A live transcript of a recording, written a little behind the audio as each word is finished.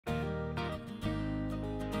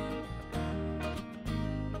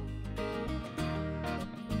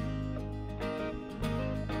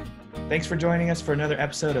Thanks for joining us for another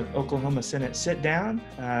episode of Oklahoma Senate Sit Down.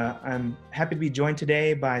 I'm happy to be joined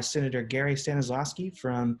today by Senator Gary Stanislawski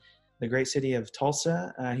from the great city of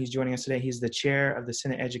Tulsa. He's joining us today. He's the chair of the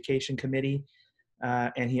Senate Education Committee,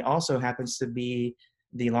 and he also happens to be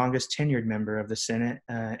the longest tenured member of the Senate,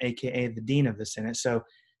 aka the Dean of the Senate. So,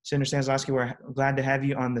 Senator Stanislawski, we're glad to have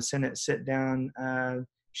you on the Senate Sit Down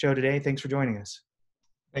show today. Thanks for joining us.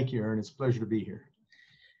 Thank you, Aaron. It's a pleasure to be here.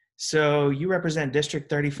 So you represent District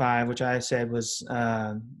 35, which I said was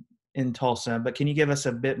in Tulsa, but can you give us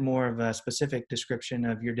a bit more of a specific description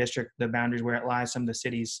of your district, the boundaries where it lies, some of the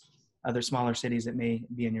cities, other smaller cities that may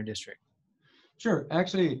be in your district? Sure.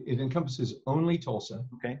 Actually, it encompasses only Tulsa.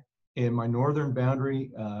 Okay. And my northern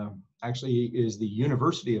boundary actually is the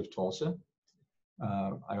University of Tulsa.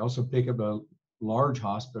 I also pick up a large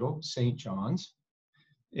hospital, St. John's.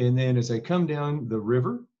 And then as I come down the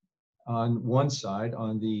river, on one side,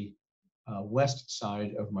 on the west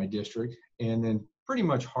side of my district, and then pretty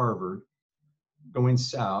much Harvard. Going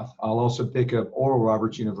south, I'll also pick up Oral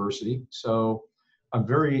Roberts University. So I'm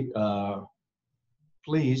very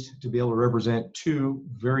pleased to be able to represent two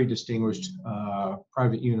very distinguished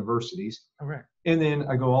private universities. All right. And then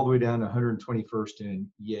I go all the way down to 121st and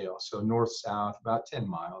Yale, so north-south, about 10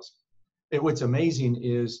 miles. What's amazing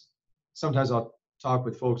is sometimes I'll talk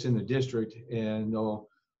with folks in the district and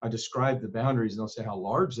I describe the boundaries and they'll say how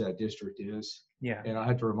large that district is. Yeah. And I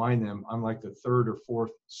had to remind them I'm like the third or fourth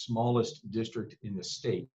smallest district in the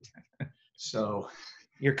state. So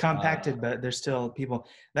you're compacted, but there's still people.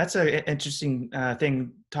 That's an interesting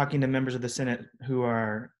thing, talking to members of the Senate who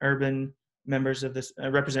are urban members of this,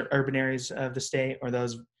 represent urban areas of the state, or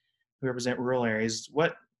those who represent rural areas.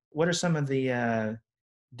 What are some of the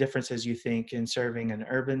differences you think in serving an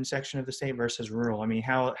urban section of the state versus rural? I mean,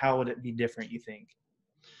 how would it be different, you think?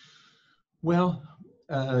 Well,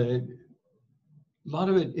 a lot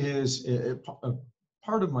of it is a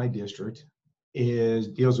part of my district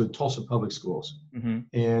deals with Tulsa Public Schools. Mm-hmm.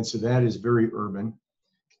 And so that is very urban.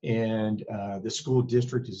 And the school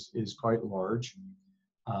district is quite large.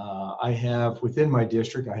 I have, within my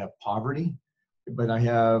district, I have poverty, but I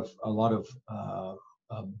have a lot of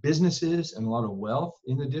businesses and a lot of wealth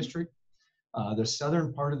in the district. The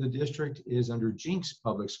southern part of the district is under Jinx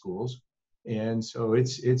Public Schools. And so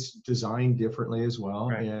it's designed differently as well.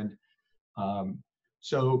 Right. And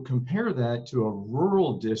so compare that to a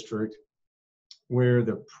rural district where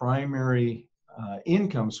the primary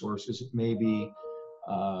income sources may be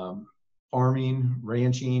farming,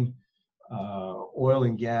 ranching, oil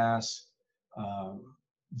and gas,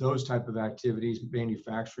 those type of activities,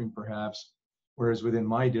 manufacturing perhaps. Whereas within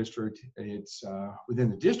my district, it's within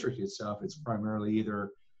the district itself, it's primarily either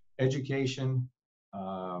education,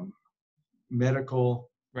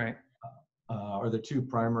 medical, right, are the two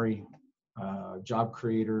primary job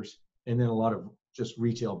creators, and then a lot of just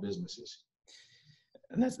retail businesses.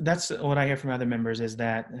 And that's what I hear from other members, is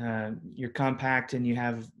that you're compact and you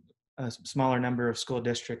have a smaller number of school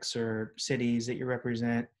districts or cities that you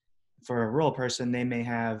represent. For a rural person, they may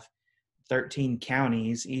have 13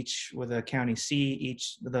 counties, each with a county seat.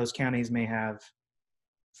 Each of those counties may have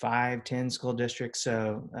 5-10 school districts.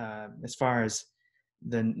 So as far as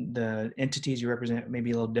the entities you represent may be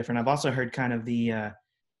a little different. I've also heard kind of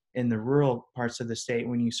in the rural parts of the state,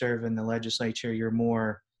 when you serve in the legislature, you're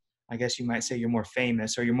more, I guess you might say you're more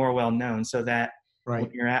famous, or you're more well known, so that right.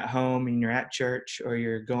 When you're at home and you're at church or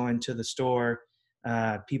you're going to the store,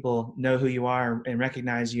 people know who you are and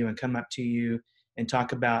recognize you and come up to you and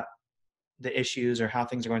talk about the issues or how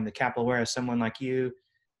things are going in the Capitol. Whereas someone like you,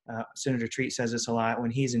 Senator Treat says this a lot, when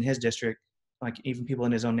he's in his district, like even people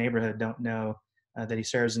in his own neighborhood don't know that he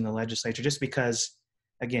serves in the legislature, just because,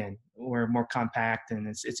 again, we're more compact and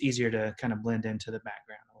it's easier to kind of blend into the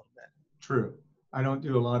background a little bit. True. I don't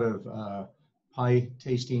do a lot of pie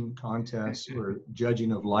tasting contests or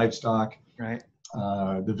judging of livestock. Right.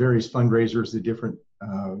 The various fundraisers the different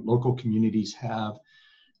local communities have.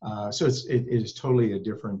 So it is totally a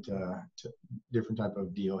different type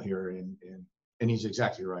of deal here. And he's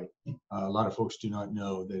exactly right. A lot of folks do not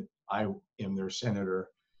know that I am their senator,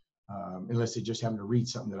 unless they just happen to read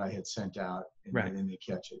something that I had sent out, and right. then they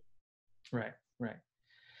catch it. Right.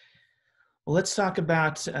 Well, let's talk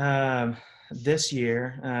about this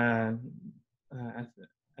year.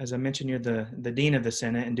 As I mentioned, you're the dean of the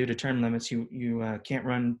Senate, and due to term limits, you can't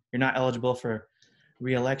run. You're not eligible for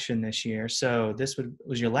re-election this year. So this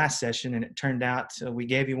was your last session, and it turned out we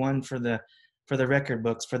gave you one for the record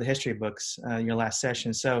books, for the history books, your last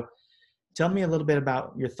session. So tell me a little bit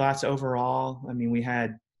about your thoughts overall. I mean, we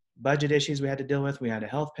had budget issues we had to deal with. We had a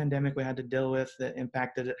health pandemic we had to deal with that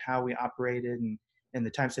impacted how we operated and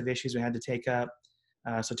the types of issues we had to take up.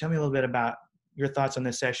 So tell me a little bit about your thoughts on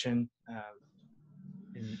this session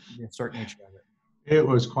and the historic nature of it. It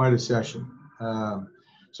was quite a session.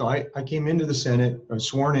 So I came into the Senate, I was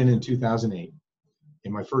sworn in 2008,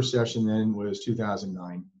 and my first session then was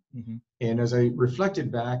 2009. Mm-hmm. And as I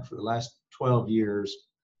reflected back for the last 12 years,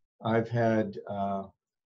 I've had,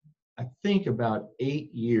 I think, about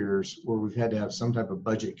 8 years where we've had to have some type of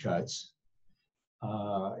budget cuts,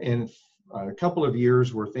 and a couple of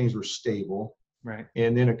years where things were stable, Right.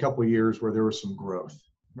 and then a couple of years where there was some growth.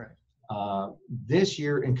 Right. This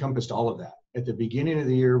year encompassed all of that. At the beginning of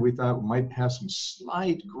the year, we thought we might have some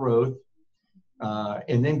slight growth,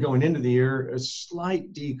 and then going into the year, a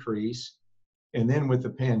slight decrease. And then with the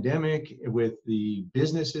pandemic, with the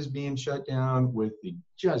businesses being shut down, with the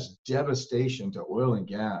just devastation to oil and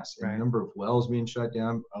gas, and Right. the number of wells being shut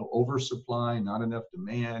down, oversupply, not enough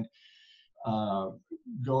demand,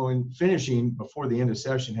 finishing before the end of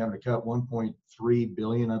session, having to cut 1.3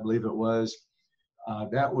 billion, I believe it was.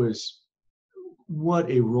 That was what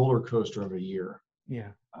a roller coaster of a year.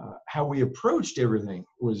 Yeah. How we approached everything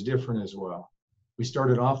was different as well. We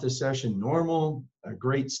started off the session normal, a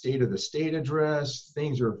great state of the state address,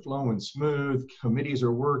 things are flowing smooth, committees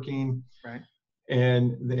are working. Right.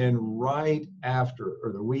 And then right after,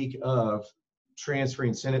 or the week of,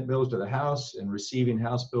 transferring Senate bills to the House and receiving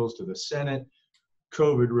House bills to the Senate,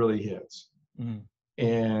 COVID really hits. Mm-hmm.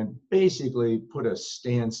 And basically put a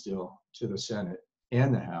standstill to the Senate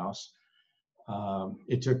and the House.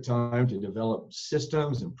 It took time to develop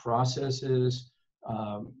systems and processes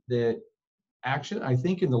that actually, I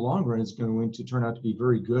think in the long run, is going to turn out to be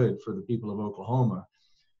very good for the people of Oklahoma,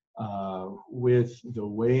 with the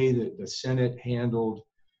way that the Senate handled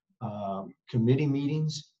committee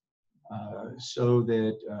meetings, so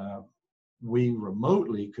that we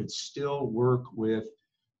remotely could still work with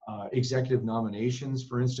executive nominations,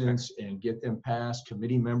 for instance, and get them passed,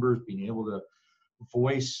 committee members being able to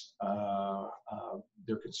voice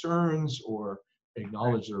their concerns or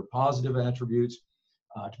acknowledge their positive attributes,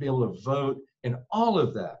 to be able to vote. And all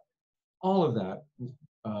of that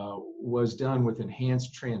was done with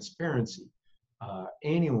enhanced transparency.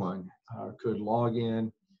 Anyone could log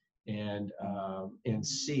in and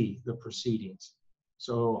see the proceedings.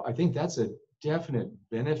 So I think that's a definite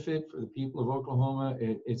benefit for the people of Oklahoma.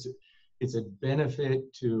 It's a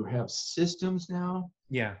benefit to have systems now.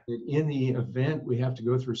 Yeah. That in the event we have to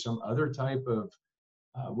go through some other type of,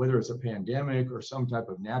 whether it's a pandemic or some type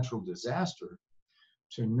of natural disaster,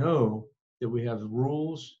 to know that we have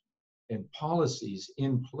rules and policies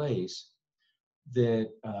in place that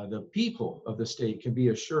the people of the state can be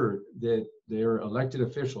assured that their elected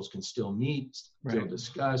officials can still meet, still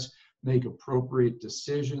discuss, make appropriate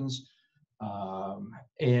decisions,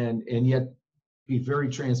 and yet be very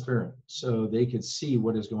transparent so they can see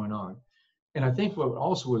what is going on. And I think what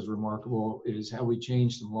also was remarkable is how we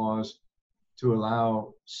changed some laws to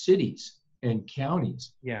allow cities and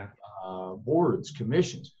counties, boards,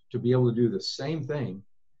 commissions, to be able to do the same thing,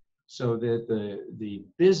 so that the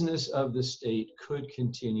business of the state could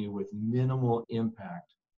continue with minimal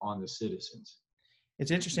impact on the citizens. It's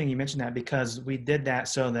interesting you mentioned that, because we did that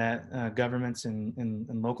so that governments and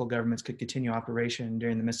local governments could continue operation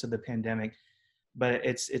during the midst of the pandemic. But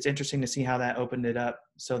it's interesting to see how that opened it up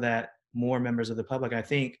so that more members of the public, I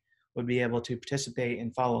think, would be able to participate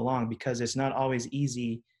and follow along, because it's not always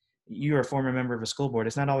easy. You're a former member of a school board.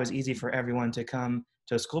 It's not always easy for everyone to come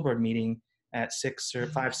to a school board meeting at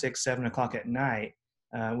 5, 6, 7 o'clock at night,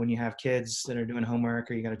 when you have kids that are doing homework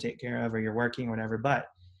or you got to take care of, or you're working or whatever. But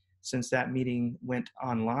since that meeting went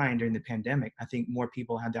online during the pandemic, I think more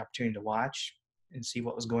people had the opportunity to watch and see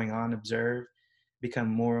what was going on, observe, become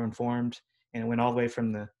more informed. And it went all the way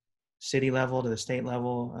from the city level to the state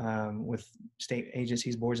level, with state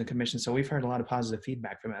agencies, boards, and commissions. So we've heard a lot of positive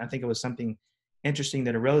feedback from it. I think it was something interesting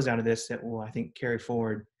that arose out of this that will, I think, carry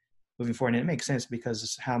forward moving forward. And it makes sense because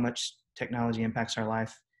it's how much technology impacts our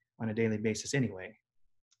life on a daily basis anyway.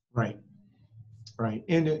 Right.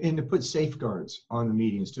 And to put safeguards on the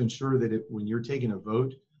meetings to ensure that when you're taking a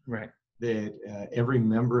vote, that every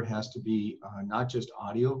member has to be not just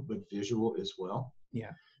audio, but visual as well.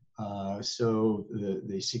 Yeah. So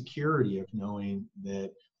the security of knowing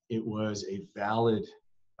that it was a valid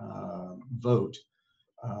vote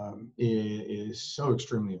is so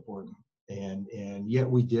extremely important. And yet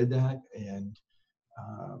we did that, and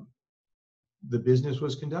the business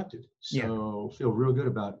was conducted. So feel real good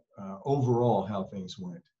about overall how things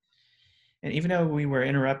went. And even though we were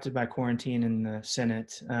interrupted by quarantine in the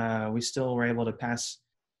Senate, we still were able to pass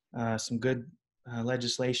some good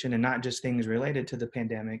legislation, and not just things related to the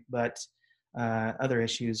pandemic, but other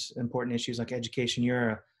issues, important issues like education. You're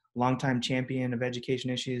a longtime champion of education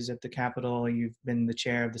issues at the Capitol. You've been the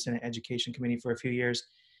chair of the Senate Education Committee for a few years.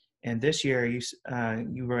 And this year,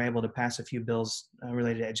 you were able to pass a few bills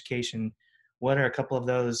related to education. What are a couple of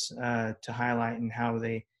those to highlight and how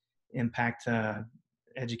they impact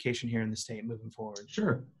education here in the state moving forward?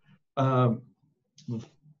 Sure.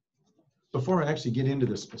 Before I actually get into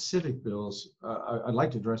the specific bills, I'd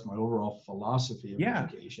like to address my overall philosophy of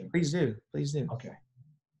education. Please do. Please do. Okay.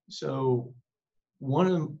 So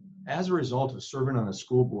as a result of serving on a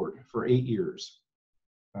school board for 8 years,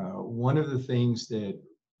 one of the things that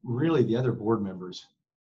really the other board members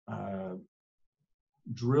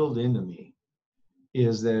drilled into me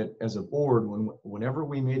is that as a board, whenever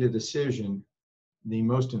we made a decision, the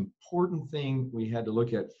most important thing we had to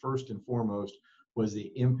look at first and foremost was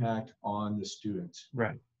the impact on the students.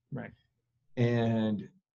 Right, right. And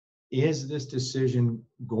is this decision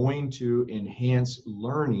going to enhance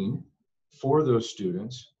learning for those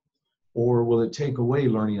students, or will it take away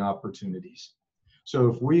learning opportunities? So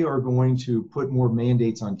if we are going to put more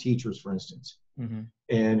mandates on teachers, for instance,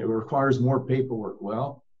 and it requires more paperwork,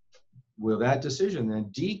 well, will that decision then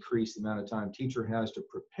decrease the amount of time teacher has to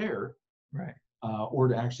prepare, right, or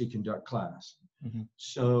to actually conduct class?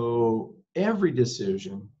 So every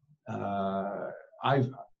decision I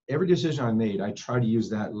made, I try to use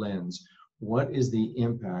that lens. What is the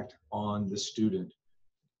impact on the student?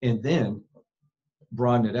 And then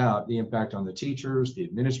broaden it out, the impact on the teachers, the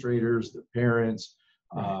administrators, the parents,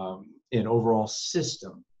 and overall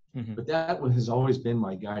system. But that has always been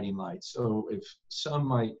my guiding light. So if some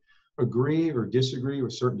might agree or disagree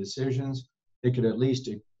with certain decisions, they could at least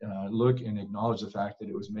look and acknowledge the fact that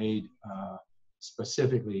it was made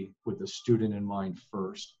specifically with the student in mind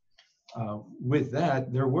first. With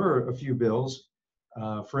that, there were a few bills.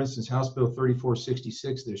 For instance, House Bill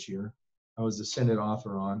 3466 this year, I was the Senate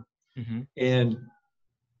author on, and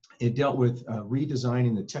it dealt with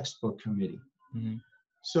redesigning the textbook committee.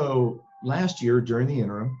 So last year during the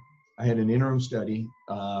interim, I had an interim study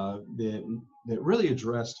that really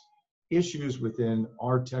addressed issues within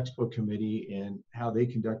our textbook committee and how they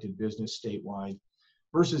conducted business statewide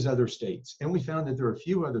versus other states. And we found that there are a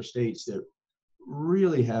few other states that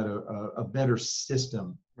really had a better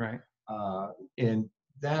system. Right. And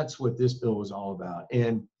that's what this bill was all about.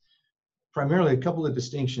 And primarily a couple of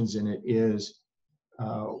distinctions in it is,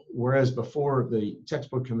 whereas before the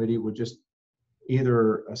textbook committee would just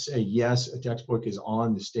either say, yes, a textbook is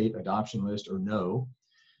on the state adoption list, or no.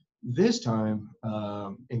 This time,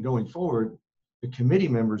 and going forward, the committee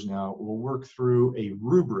members now will work through a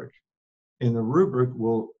rubric, and the rubric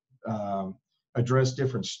will address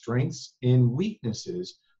different strengths and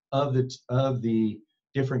weaknesses of the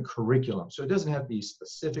different curriculum. So it doesn't have to be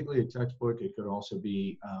specifically a textbook. It could also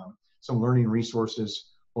be some learning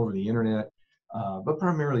resources over the internet, but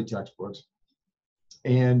primarily textbooks.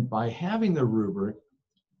 And by having the rubric,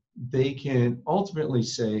 they can ultimately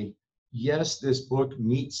say, yes, this book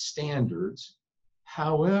meets standards.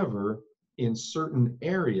 However, in certain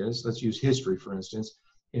areas, let's use history, for instance,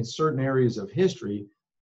 in certain areas of history,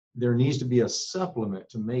 there needs to be a supplement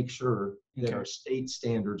to make sure that our state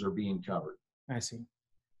standards are being covered. I see.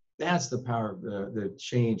 That's the power of the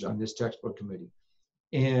change on this textbook committee.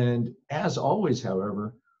 And as always,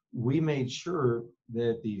 however, we made sure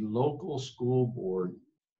that the local school board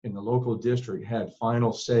in the local district had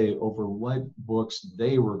final say over what books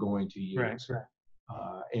they were going to use. Right.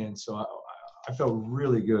 And so I felt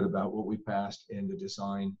really good about what we passed and the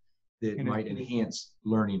design that might enhance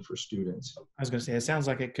learning for students. I was going to say, it sounds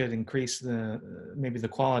like it could increase maybe the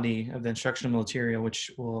quality of the instructional material,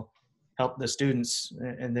 which will help the students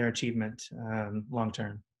and their achievement long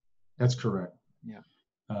term. That's correct. Yeah.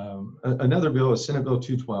 Another bill is Senate Bill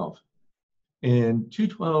 212. And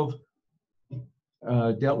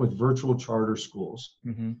 212 dealt with virtual charter schools.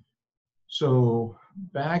 So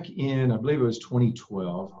back in, I believe it was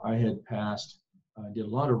 2012, I had did a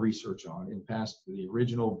lot of research on and passed the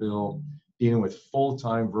original bill dealing with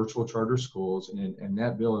full-time virtual charter schools. And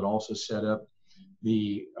that bill had also set up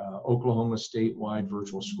the Oklahoma statewide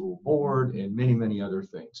virtual school board and many, many other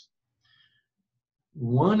things.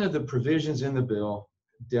 One of the provisions in the bill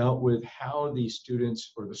dealt with how the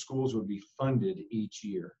students or the schools would be funded each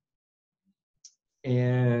year.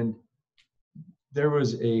 And there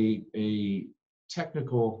was a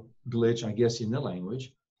technical glitch, I guess, in the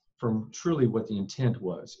language from truly what the intent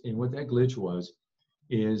was. And what that glitch was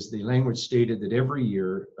is the language stated that every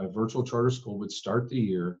year a virtual charter school would start the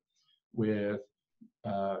year with,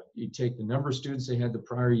 you take the number of students they had the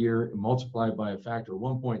prior year and multiply by a factor of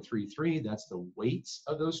 1.33. That's the weights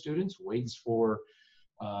of those students, weights for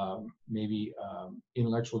maybe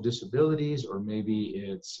intellectual disabilities, or maybe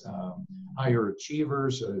it's higher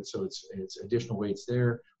achievers. So it's additional weights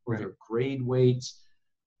there, or Right. they're grade weights.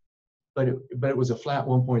 But it was a flat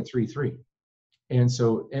 1.33. And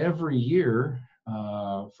so every year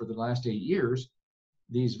for the last 8 years,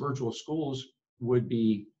 these virtual schools would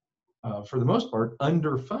be, for the most part,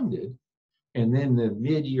 underfunded. And then the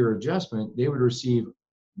mid-year adjustment, they would receive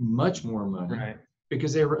much more money Right.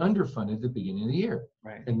 because they were underfunded at the beginning of the year.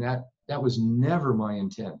 Right. And that was never my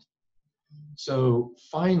intent. So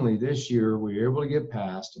finally this year, we were able to get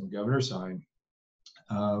passed, and the governor signed,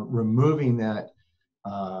 removing that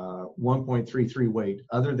 1.33 weight,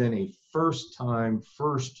 other than a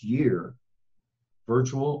first year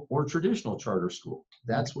virtual or traditional charter school.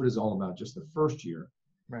 That's what it's all about, just the first year.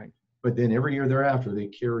 Right. But then every year thereafter, they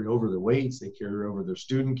carry over the weights, they carry over their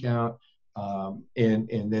student count, and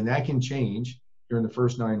then that can change during the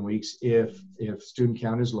first 9 weeks. If student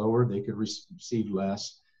count is lower, they could receive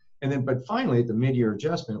less. And then, but finally, at the mid-year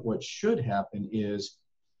adjustment, what should happen is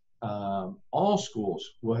all schools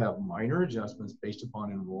will have minor adjustments based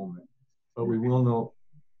upon enrollment, but we will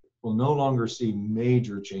no longer see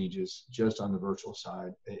major changes just on the virtual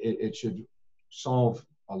side. It should solve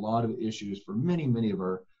a lot of issues for many of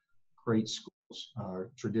our great schools,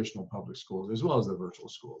 traditional public schools, as well as the virtual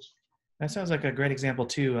schools. That sounds like a great example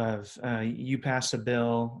too of you passed a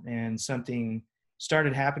bill and something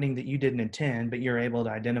started happening that you didn't intend, but you're able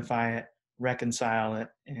to identify it, reconcile it,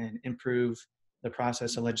 and improve the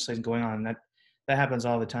process of legislation going on. That happens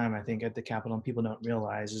all the time, I think, at the Capitol, and people don't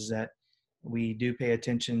realize is that we do pay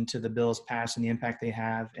attention to the bills passed and the impact they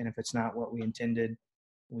have. And if it's not what we intended,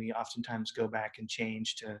 we oftentimes go back and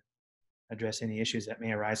change to address any issues that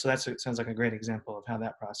may arise. So that sounds like a great example of how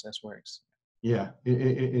that process works. Yeah,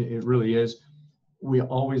 it really is. We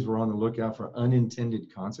always were on the lookout for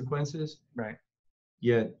unintended consequences. Right.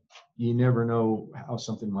 Yet you never know how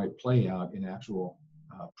something might play out in actual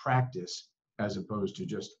practice, as opposed to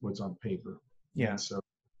just what's on paper. Yeah. And so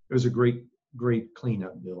it was a great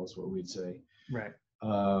cleanup bill, is what we'd say. Right.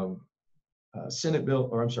 House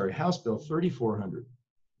Bill 3400.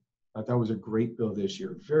 I thought was a great bill this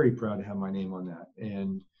year. Very proud to have my name on that.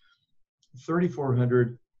 And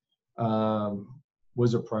 3400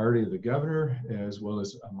 was a priority of the governor, as well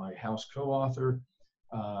as my House co-author.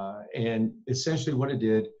 And essentially what it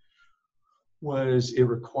did was it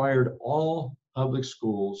required all public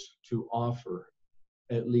schools to offer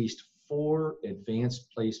at least 4 advanced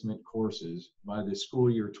placement courses by the school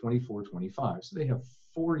year 24-25. So they have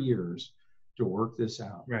 4 years to work this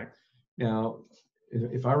out. Right. Now,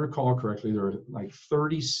 if I recall correctly, there are like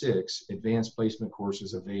 36 advanced placement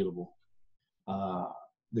courses available.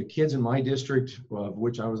 The kids in my district, of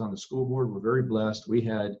which I was on the school board, were very blessed. We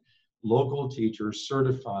had local teachers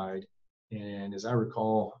certified, and as I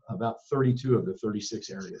recall, about 32 of the 36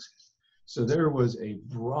 areas. So there was a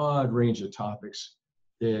broad range of topics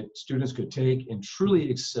that students could take and truly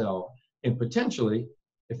excel. And potentially,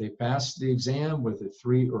 if they passed the exam with a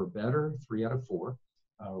 3 or better, 3 out of 4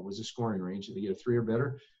 was a scoring range. If they get a 3 or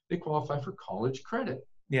better, they qualify for college credit.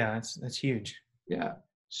 Yeah, that's huge. Yeah.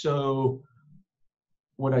 So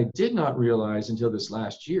what I did not realize until this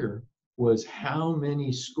last year was how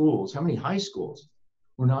many high schools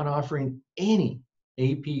were not offering any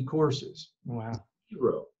AP courses. Wow.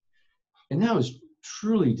 0. And that was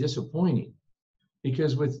truly disappointing,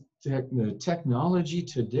 because with the technology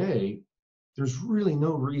today, there's really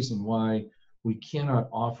no reason why we cannot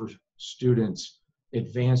offer students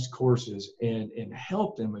advanced courses and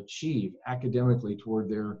help them achieve academically toward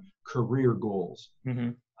their career goals.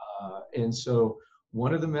 Mm-hmm. And so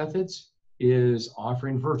one of the methods is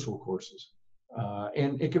offering virtual courses.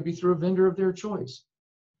 And it could be through a vendor of their choice,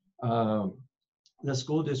 the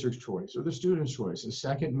school district's choice or the student's choice. The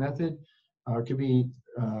second method could be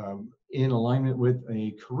in alignment with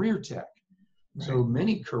a career tech. Right. So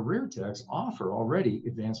many career techs offer already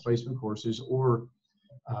advanced placement courses or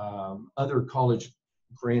other college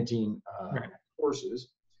granting courses.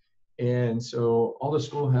 And so all the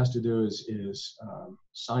school has to do is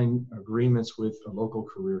sign agreements with a local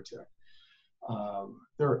career tech.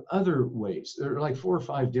 There are other ways. There are like 4 or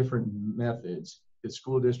 5 different methods that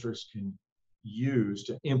school districts can use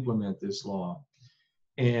to implement this law.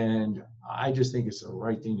 And I just think it's the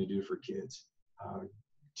right thing to do for kids.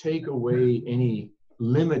 Take away any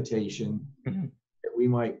limitation that we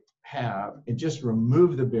might have and just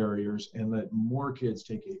remove the barriers and let more kids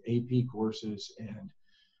take AP courses and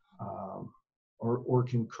or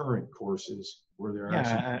concurrent courses where they're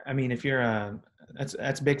actually. I mean, if you're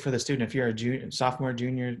that's big for the student. If you're a sophomore,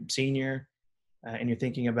 junior, senior, and you're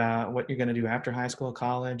thinking about what you're going to do after high school,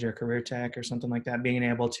 college, or career tech or something like that, being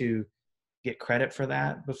able to get credit for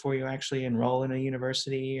that before you actually enroll in a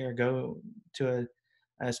university or go to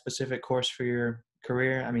a specific course for your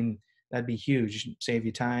career, I mean, that'd be huge. Save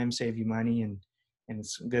you time, save you money, and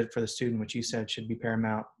it's good for the student, which you said should be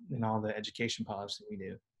paramount in all the education policy we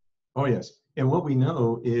do. Oh, yes. And what we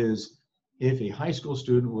know is if a high school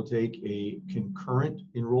student will take a concurrent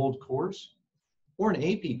enrolled course or an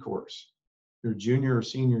AP course their junior or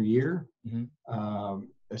senior year,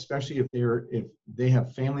 especially if they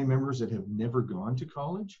have family members that have never gone to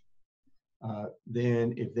college,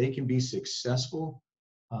 then if they can be successful,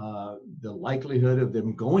 the likelihood of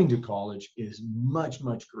them going to college is much,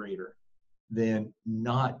 much greater than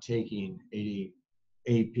not taking a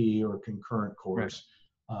AP or concurrent course.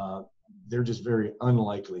 Right. They're just very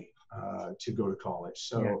unlikely to go to college.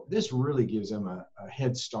 So this really gives them a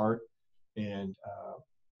head start and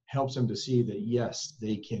helps them to see that, yes,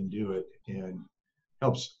 they can do it, and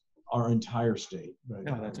helps our entire state, but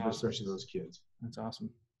that's awesome. Especially those kids. That's awesome.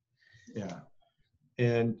 Yeah.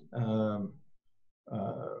 And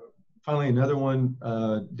finally, another one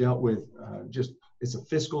dealt with it's a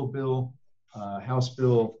fiscal bill, House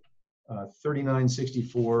Bill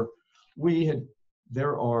 3964.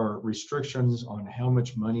 There are restrictions on how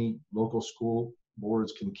much money local school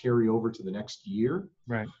boards can carry over to the next year.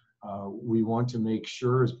 Right. We want to make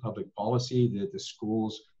sure as public policy that the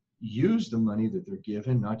schools use the money that they're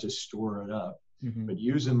given, not just store it up, but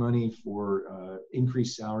use the money for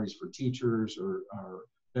increased salaries for teachers or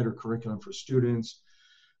better curriculum for students.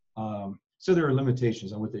 So there are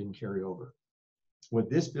limitations on what they can carry over. What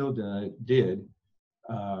this bill did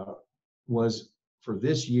was, for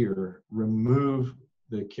this year, remove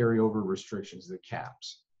the carryover restrictions, the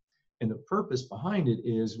caps. And the purpose behind it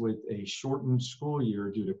is, with a shortened school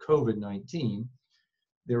year due to COVID-19,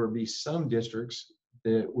 there will be some districts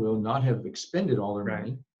that will not have expended all their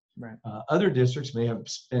money. Right. Other districts may have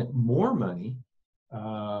spent more money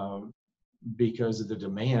because of the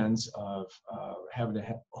demands of having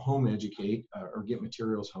to home educate or get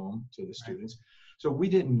materials home to the students. So we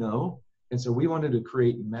didn't know. And so we wanted to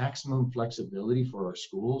create maximum flexibility for our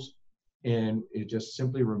schools, and it just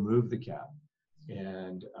simply removed the cap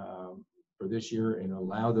and for this year, and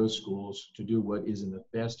allow those schools to do what is in the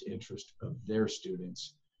best interest of their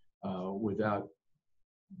students without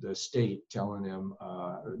the state telling them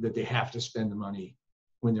that they have to spend the money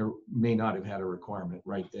when they may not have had a requirement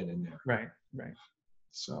right then and there. Right.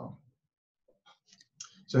 So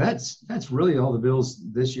that's really all the bills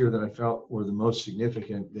this year that I felt were the most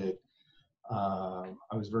significant, that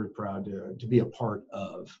I was very proud to be a part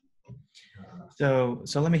of. So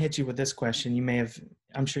let me hit you with this question.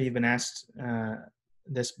 I'm sure you've been asked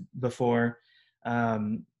this before.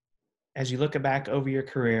 As you look back over your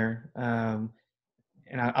career,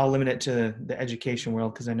 and I'll limit it to the education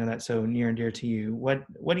world because I know that's so near and dear to you. What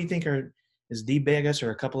do you think is the biggest,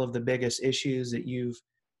 or a couple of the biggest issues that you've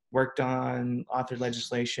worked on, authored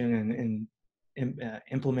legislation, and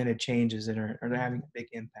implemented changes that are having a big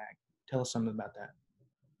impact? Tell us something about that.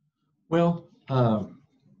 Well,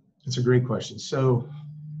 it's a great question. So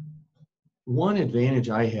one advantage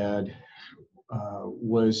I had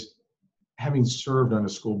was having served on a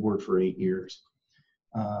school board for 8 years,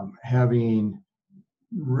 having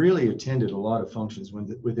really attended a lot of functions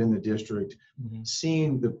within the district,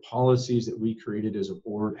 seeing the policies that we created as a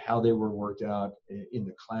board, how they were worked out in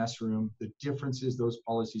the classroom, the differences those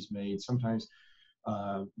policies made. Sometimes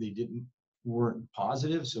they weren't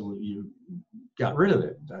positive, so you got rid of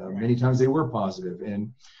it. Many times they were positive,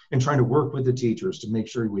 and trying to work with the teachers to make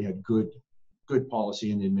sure we had good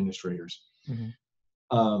policy and administrators.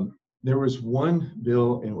 There was one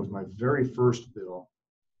bill, and it was my very first bill,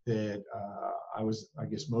 that I was, I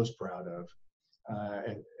guess, most proud of,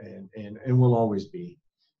 and will always be,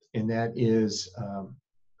 and that is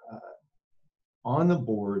on the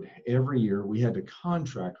board every year we had to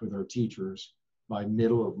contract with our teachers by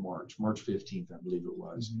middle of March 15th, I believe it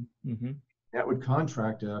was. That would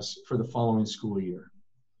contract us for the following school year.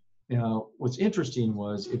 Now, what's interesting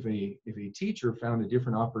was if a teacher found a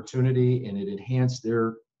different opportunity and it enhanced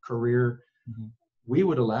their career, we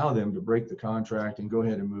would allow them to break the contract and go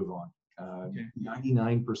ahead and move on.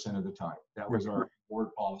 99% of the time, that was our board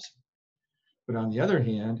policy. But on the other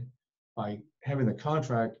hand, by having the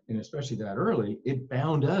contract, and especially that early, it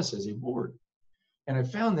bound us as a board. And I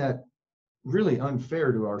found that really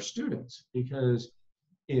unfair to our students, because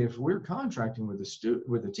if we're contracting with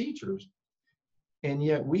the teachers, and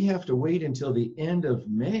yet we have to wait until the end of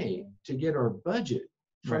May to get our budget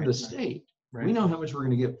from the state. We know how much we're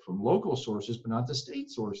going to get from local sources, but not the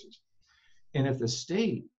state sources. And if the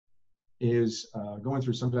state is going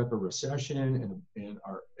through some type of recession, and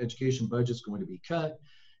our education budget's going to be cut,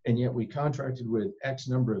 and yet we contracted with X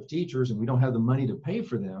number of teachers and we don't have the money to pay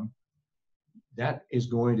for them, that is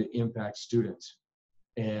going to impact students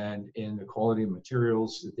and the quality of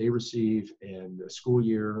materials that they receive, and the school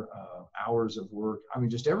year, hours of work, I mean,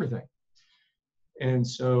 just everything. And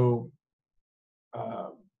so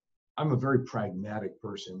I'm a very pragmatic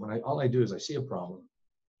person. All I do is I see a problem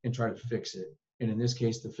and try to fix it. And in this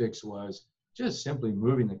case, the fix was just simply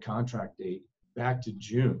moving the contract date back to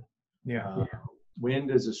June. Yeah. When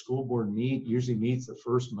does the school board meet? Usually meets the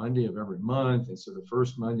first Monday of every month. And so the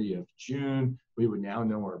first Monday of June, we would now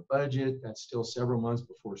know our budget. That's still several months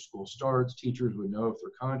before school starts. Teachers would know if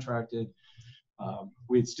they're contracted.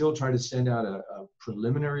 We'd still try to send out a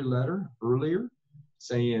preliminary letter earlier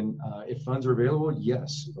saying, if funds are available,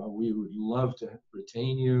 yes, we would love to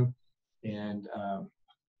retain you. And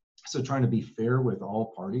so trying to be fair with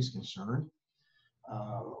all parties concerned.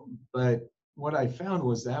 But what I found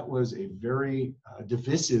was that was a very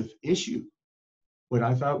divisive issue. What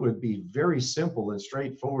I thought would be very simple and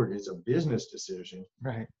straightforward is a business decision.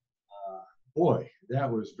 Right. Boy,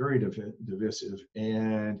 that was very divisive.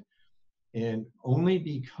 And only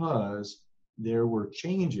because there were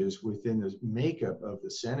changes within the makeup of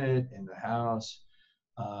the Senate and the House,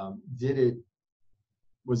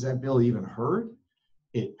 was that bill even heard?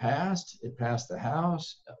 It passed the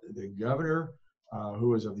House. The governor, who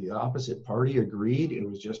was of the opposite party, agreed.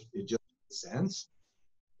 It just made sense,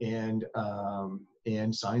 and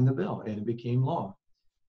signed the bill, and it became law.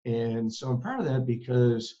 And so I'm proud of that,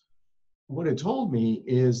 because what it told me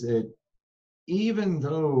is that even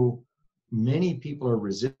though many people are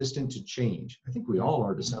resistant to change, I think we all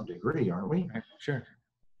are to some degree, aren't we? Sure.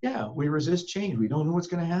 Yeah, we resist change. We don't know what's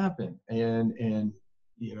going to happen, and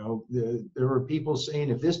you know, there were people saying,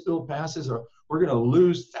 if this bill passes, we're going to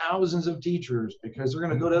lose thousands of teachers because they're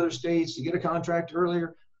going to go to other states to get a contract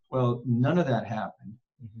earlier. Well, none of that happened.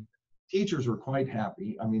 Mm-hmm. Teachers were quite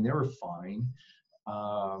happy. I mean, they were fine.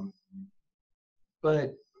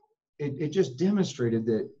 But it just demonstrated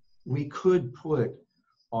that we could put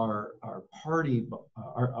our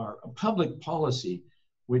public policy,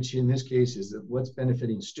 which in this case is that what's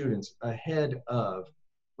benefiting students, ahead of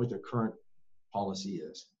what the current policy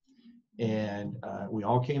is. And we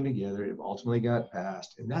all came together. It ultimately got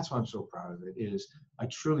passed, and that's why I'm so proud of it. Is I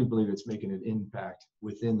truly believe it's making an impact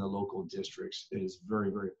within the local districts. It is very,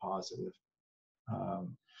 very positive.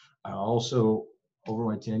 I also, over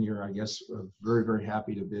my tenure, I guess, very, very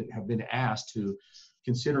happy to have been asked to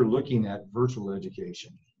consider looking at virtual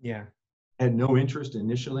education. Yeah. I had no interest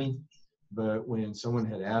initially, but when someone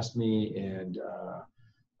had asked me, and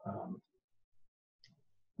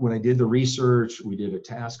when I did the research, we did a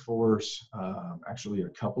task force, actually a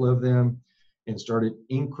couple of them, and started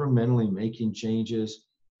incrementally making changes.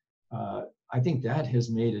 I think that has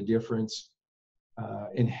made a difference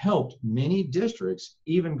and helped many districts,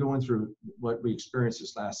 even going through what we experienced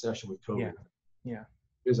this last session with COVID. Yeah.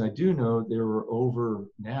 Because I do know there were over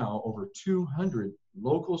 200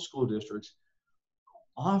 local school districts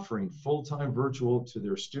offering full-time virtual to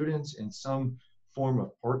their students, and some form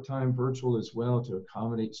of part-time virtual as well to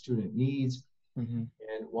accommodate student needs. Mm-hmm.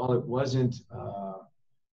 And while it wasn't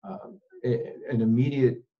an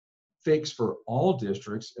immediate fix for all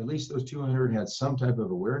districts, at least those 200 had some type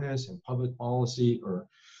of awareness and public policy or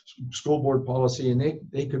school board policy, and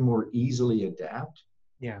they could more easily adapt.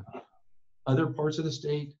 Yeah. Other parts of the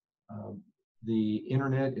state, the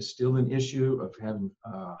internet is still an issue of having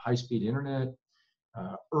high-speed internet.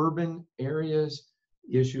 Urban areas,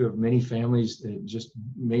 the issue of many families that just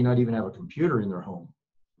may not even have a computer in their home,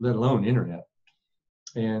 let alone internet.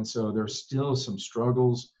 And so there's still some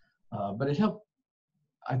struggles, but it helped.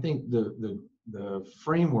 I think the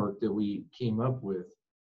framework that we came up with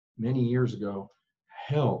many years ago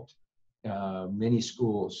helped many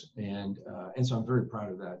schools, and so I'm very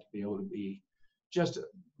proud of that, to be able to be just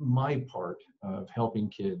my part of helping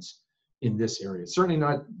kids in this area. Certainly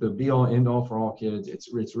not the be-all, end-all for all kids.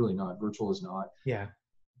 It's really not. Virtual is not. Yeah.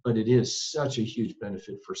 But it is such a huge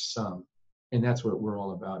benefit for some, and that's what we're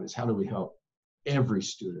all about, is how do we help every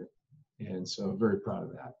student? And so very proud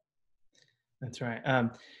of that. That's right.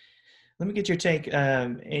 Let me get your take.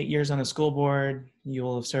 8 years on the school board, you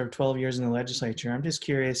will have served 12 years in the legislature. I'm just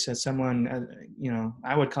curious, as someone,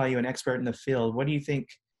 I would call you an expert in the field. What do you think?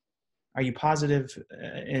 Are you positive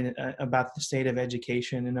about the state of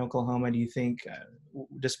education in Oklahoma? Do you think,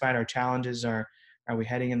 despite our challenges, are we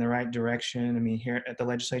heading in the right direction? I mean, here at the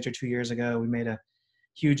legislature 2 years ago, we made a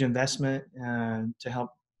huge investment to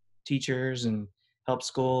help teachers and help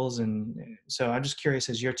schools. And so I'm just curious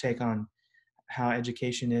as your take on how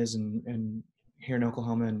education is and here in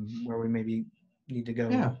Oklahoma and where we maybe need to go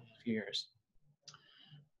in Yeah. a few years?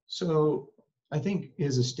 So I think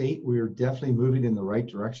as a state, we're definitely moving in the right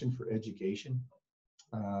direction for education.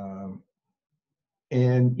 Um,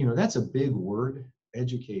 and, that's a big word,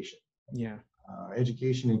 education. Yeah.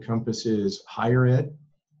 Education encompasses higher ed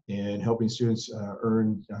and helping students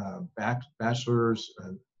earn bachelor's,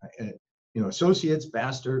 associates,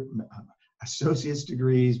 associate's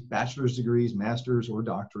degrees, bachelor's degrees, master's, or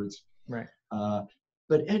doctorates. Right.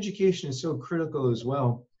 But education is so critical as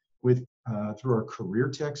well with through our career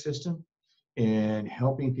tech system and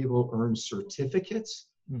helping people earn certificates,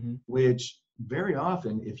 Mm-hmm. which very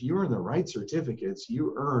often, if you earn the right certificates,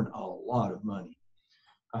 you earn a lot of money.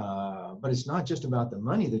 But it's not just about the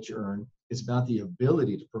money that you earn, it's about the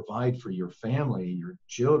ability to provide for your family, your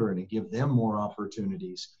children, and give them more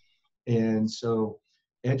opportunities. And so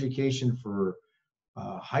education for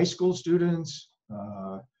high school students,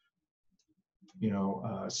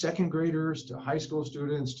 second graders to high school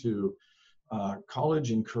students to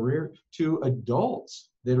college and career to adults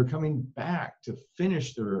that are coming back to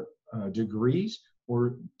finish their degrees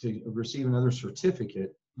or to receive another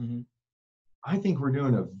certificate. Mm-hmm. I think we're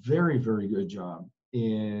doing a very, very good job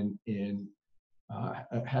in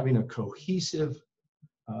having a cohesive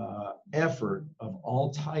effort of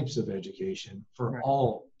all types of education for Right.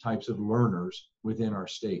 all types of learners within our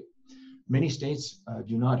state. Many states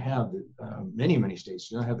do not have many states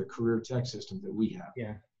do not have the career tech system that we have.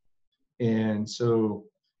 Yeah. And so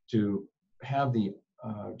to have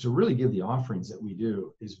to really give the offerings that we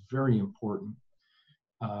do is very important.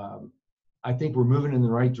 I think we're moving in the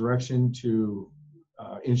right direction to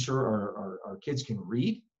ensure our kids can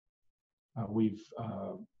read. We've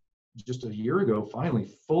just a year ago finally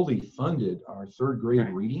fully funded our third grade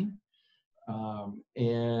Right. reading.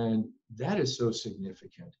 And that is so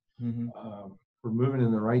significant. Mm-hmm. We're moving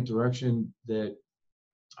in the right direction that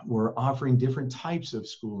we're offering different types of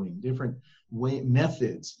schooling, different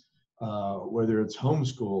methods, whether it's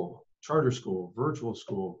homeschool, charter school, virtual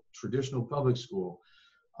school, traditional public school.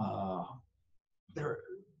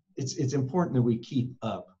 It's important that we keep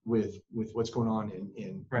up with what's going on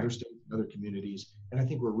in Right. other states and other communities, and I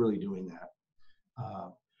think we're really doing that.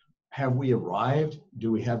 Have we arrived?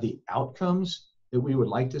 Do we have the outcomes that we would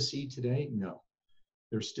like to see today? No.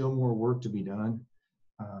 There's still more work to be done,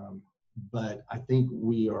 but I think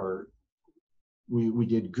we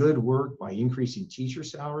did good work by increasing teacher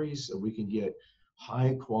salaries so we can get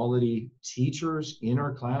high quality teachers in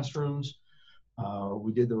our classrooms.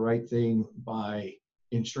 We did the right thing by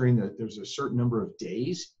ensuring that there's a certain number of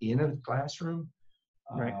days in a classroom.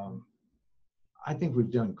 Right. I think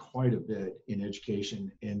we've done quite a bit in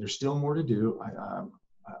education, and there's still more to do.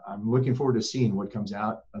 I'm looking forward to seeing what comes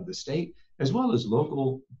out of the state, as well as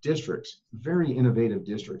local districts, very innovative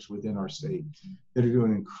districts within our state that are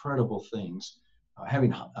doing incredible things.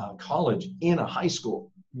 Having college in a high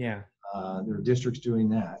school. Yeah. There are districts doing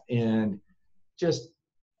that, and just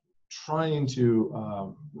trying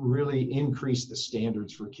to really increase the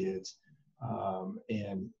standards for kids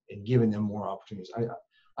and giving them more opportunities.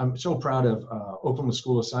 I'm so proud of Oklahoma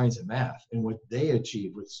School of Science and Math and what they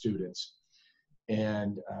achieve with students,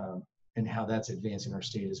 and how that's advancing our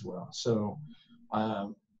state as well. So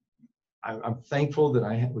I'm thankful that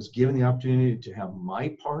I was given the opportunity to have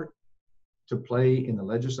my part to play in the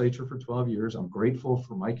legislature for 12 years. I'm grateful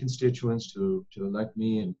for my constituents to elect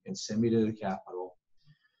me and send me to the Capitol.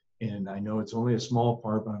 And I know it's only a small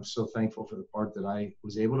part, but I'm so thankful for the part that I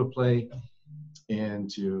was able to play and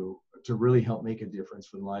to really help make a difference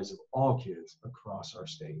for the lives of all kids across our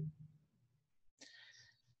state.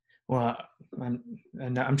 Well,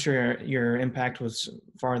 I'm sure your impact was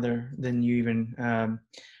farther than you even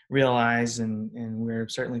realize, and we're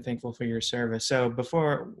certainly thankful for your service. So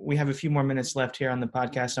before we have a few more minutes left here on the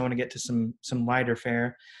podcast, I want to get to some lighter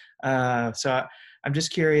fare. So I'm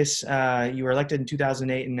just curious, you were elected in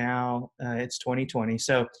 2008 and now it's 2020.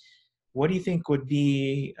 So what do you think would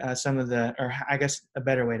be some of or I guess a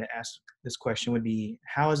better way to ask this question would be,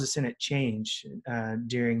 how has the Senate changed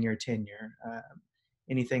during your tenure?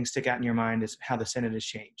 Anything stick out in your mind as how the Senate has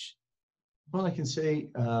changed? Well, I can say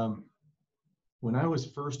when I was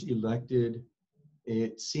first elected,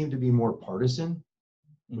 it seemed to be more partisan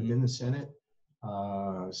within the Senate.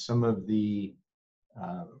 Some of the,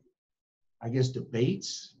 I guess,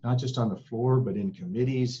 debates, not just on the floor, but in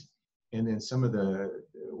committees, and then some of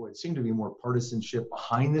what seemed to be more partisanship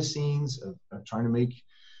behind the scenes of trying to make,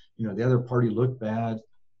 the other party look bad,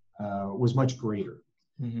 was much greater.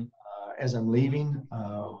 Mm-hmm. As I'm leaving,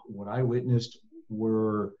 what I witnessed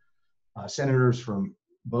were senators from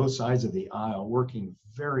both sides of the aisle working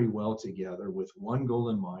very well together with one goal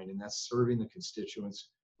in mind, and that's serving the constituents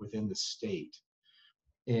within the state.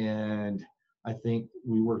 And I think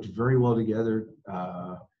we worked very well together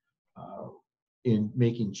in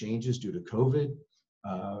making changes due to COVID,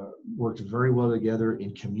 worked very well together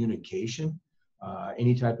in communication.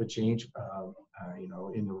 Any type of change,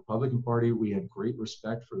 in the Republican Party, we had great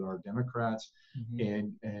respect for our Democrats,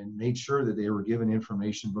 and made sure that they were given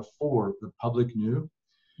information before the public knew,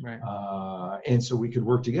 right. and so we could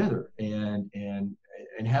work together and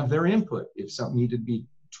have their input if something needed to be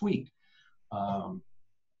tweaked.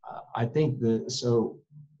 I think that, so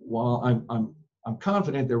while I'm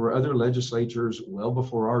confident there were other legislatures well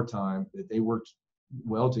before our time that they worked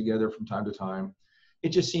well together from time to time, it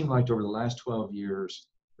just seemed like over the last 12 years,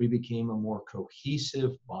 we became a more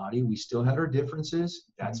cohesive body. We still had our differences.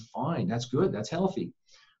 That's fine. That's good. That's healthy.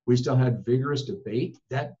 We still had vigorous debate.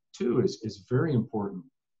 That too is very important,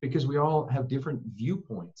 because we all have different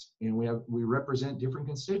viewpoints and we represent different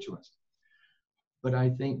constituents. But I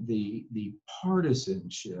think the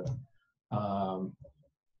partisanship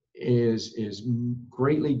is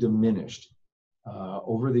greatly diminished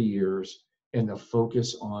over the years, and the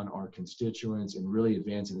focus on our constituents and really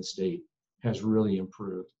advancing the state has really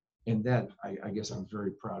improved. And that I guess I'm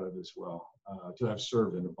very proud of as well, to have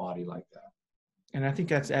served in a body like that. And I think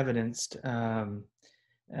that's evidenced when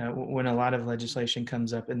a lot of legislation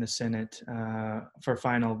comes up in the Senate for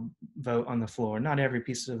final vote on the floor. Not every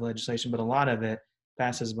piece of legislation, but a lot of it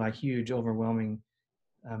passes by huge, overwhelming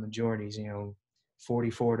majorities,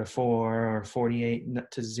 44-4 or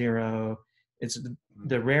 48-0. It's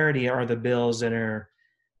the rarity are the bills that are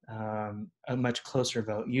a much closer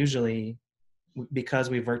vote. Usually, because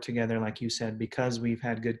we've worked together, like you said, because we've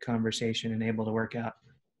had good conversation and able to work out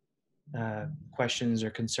questions or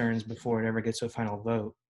concerns before it ever gets to a final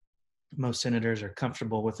vote, most senators are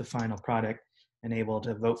comfortable with the final product and able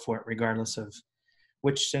to vote for it regardless of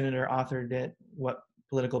which senator authored it, what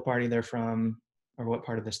political party they're from, or what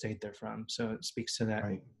part of the state they're from. So it speaks to that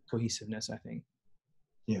cohesiveness, I think.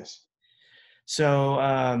 Yes. So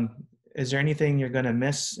is there anything you're going to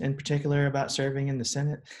miss in particular about serving in the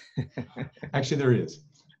Senate? Actually, there is.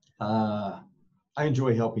 I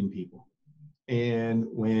enjoy helping people. And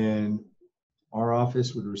when our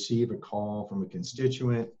office would receive a call from a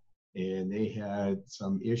constituent and they had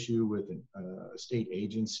some issue with a state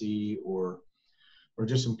agency or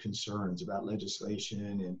just some concerns about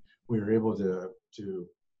legislation, and we were able to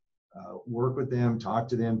work with them, talk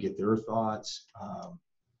to them, get their thoughts.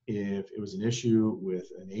 If it was an issue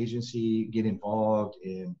with an agency, get involved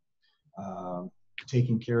in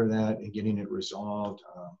taking care of that and getting it resolved.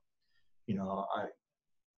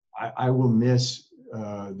 I will miss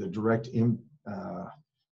the direct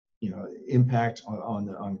impact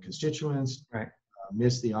on constituents. Right.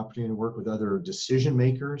 Miss the opportunity to work with other decision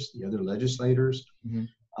makers, the other legislators.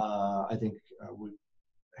 I think we've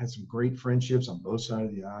had some great friendships on both sides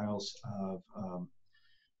of the aisles of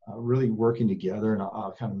really working together, and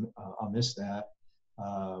I'll miss that.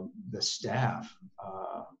 The staff.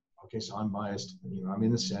 Okay, so I'm biased. I'm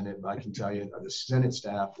in the Senate, but I can tell you the Senate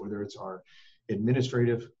staff, whether it's our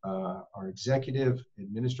administrative, our executive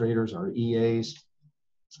administrators, our EAs,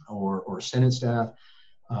 or Senate staff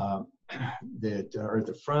that are at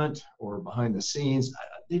the front or behind the scenes,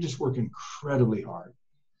 they just work incredibly hard.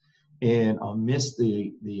 And I'll miss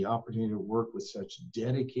the opportunity to work with such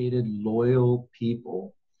dedicated, loyal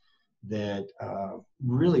people that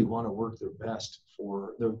really want to work their best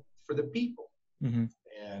for the people.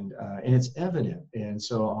 And it's evident. And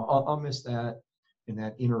so I'll miss that, and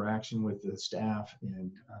that interaction with the staff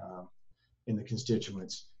and the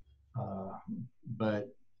constituents. But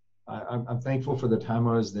I'm thankful for the time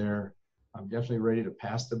I was there. I'm definitely ready to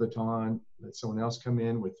pass the baton, let someone else come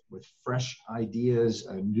in with fresh ideas,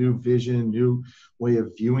 a new vision, new way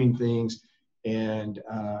of viewing things, and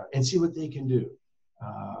see what they can do.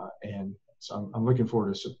 And so I'm looking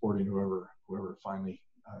forward to supporting whoever finally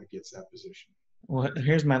gets that position. Well,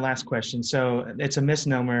 here's my last question. So it's a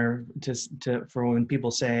misnomer for when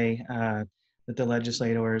people say that the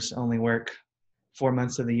legislators only work 4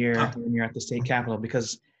 months of the year when you're at the state capitol,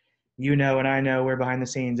 because and I know we're behind the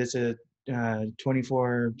scenes. It's a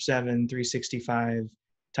 24/7, 365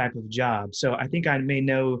 type of job. So I think I may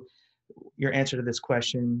know your answer to this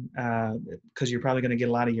question because you're probably going to get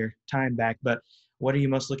a lot of your time back. But what are you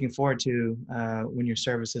most looking forward to when your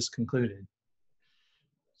service is concluded?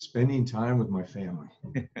 Spending time with my family.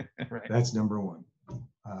 Right. That's number one.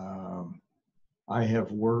 I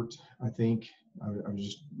have worked, I think, I was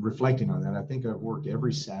just reflecting on that. I think I've worked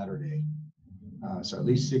every Saturday, so at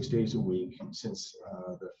least 6 days a week since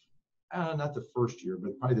the not the first year,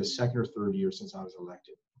 but probably the second or third year since I was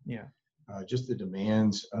elected. Yeah. Just the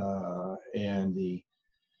demands and the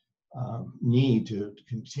need to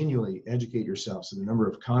continually educate yourself. So the number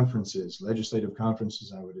of conferences, legislative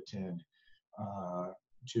conferences I would attend,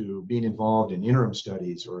 to being involved in interim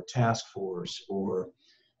studies or a task force, or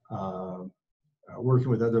working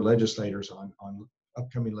with other legislators on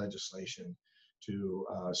upcoming legislation, to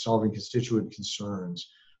solving constituent concerns.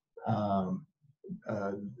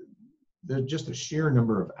 Just the sheer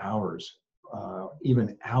number of hours,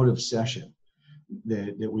 even out of session,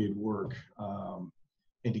 that we'd work,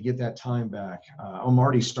 and to get that time back. I'm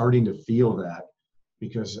already starting to feel that,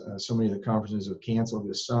 because so many of the conferences have canceled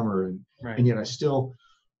this summer, and yet I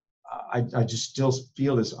just still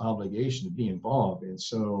feel this obligation to be involved. And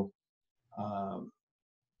so,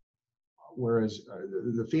 whereas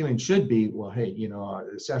the feeling should be, well, hey,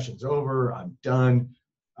 the session's over, I'm done.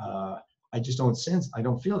 I just don't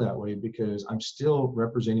feel that way, because I'm still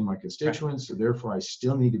representing my constituents. So therefore I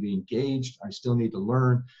still need to be engaged. I still need to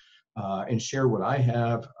learn and share what I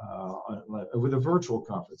have with a virtual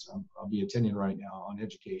conference I'll be attending right now on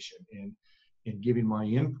education, and giving my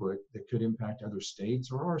input that could impact other states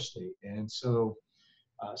or our state. And so,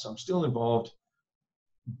 so I'm still involved,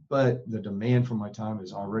 but the demand for my time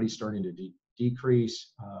is already starting to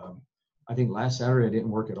decrease. I think last Saturday I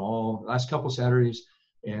didn't work at all, last couple Saturdays.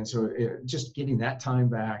 And so just getting that time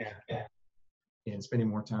back, and spending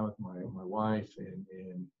more time with my wife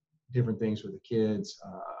and different things with the kids,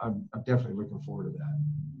 I'm definitely looking forward to that.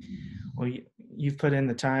 Well, you've put in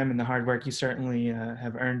the time and the hard work. You certainly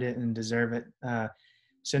have earned it and deserve it.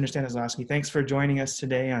 Senator Stanislawski, thanks for joining us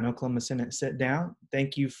today on Oklahoma Senate Sit Down.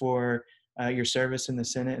 Thank you for your service in the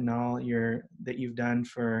Senate and all that you've done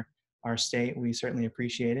for our state. We certainly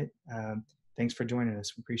appreciate it. Thanks for joining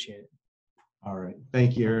us. We appreciate it. All right.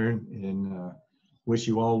 Thank you, Aaron, and wish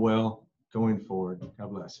you all well going forward.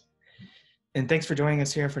 God bless. And thanks for joining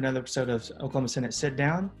us here for another episode of Oklahoma Senate Sit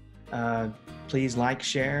Down. Please like,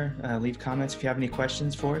 share, leave comments. If you have any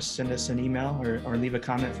questions for us, send us an email or leave a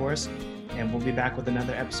comment for us, and we'll be back with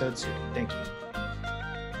another episode soon. Thank you.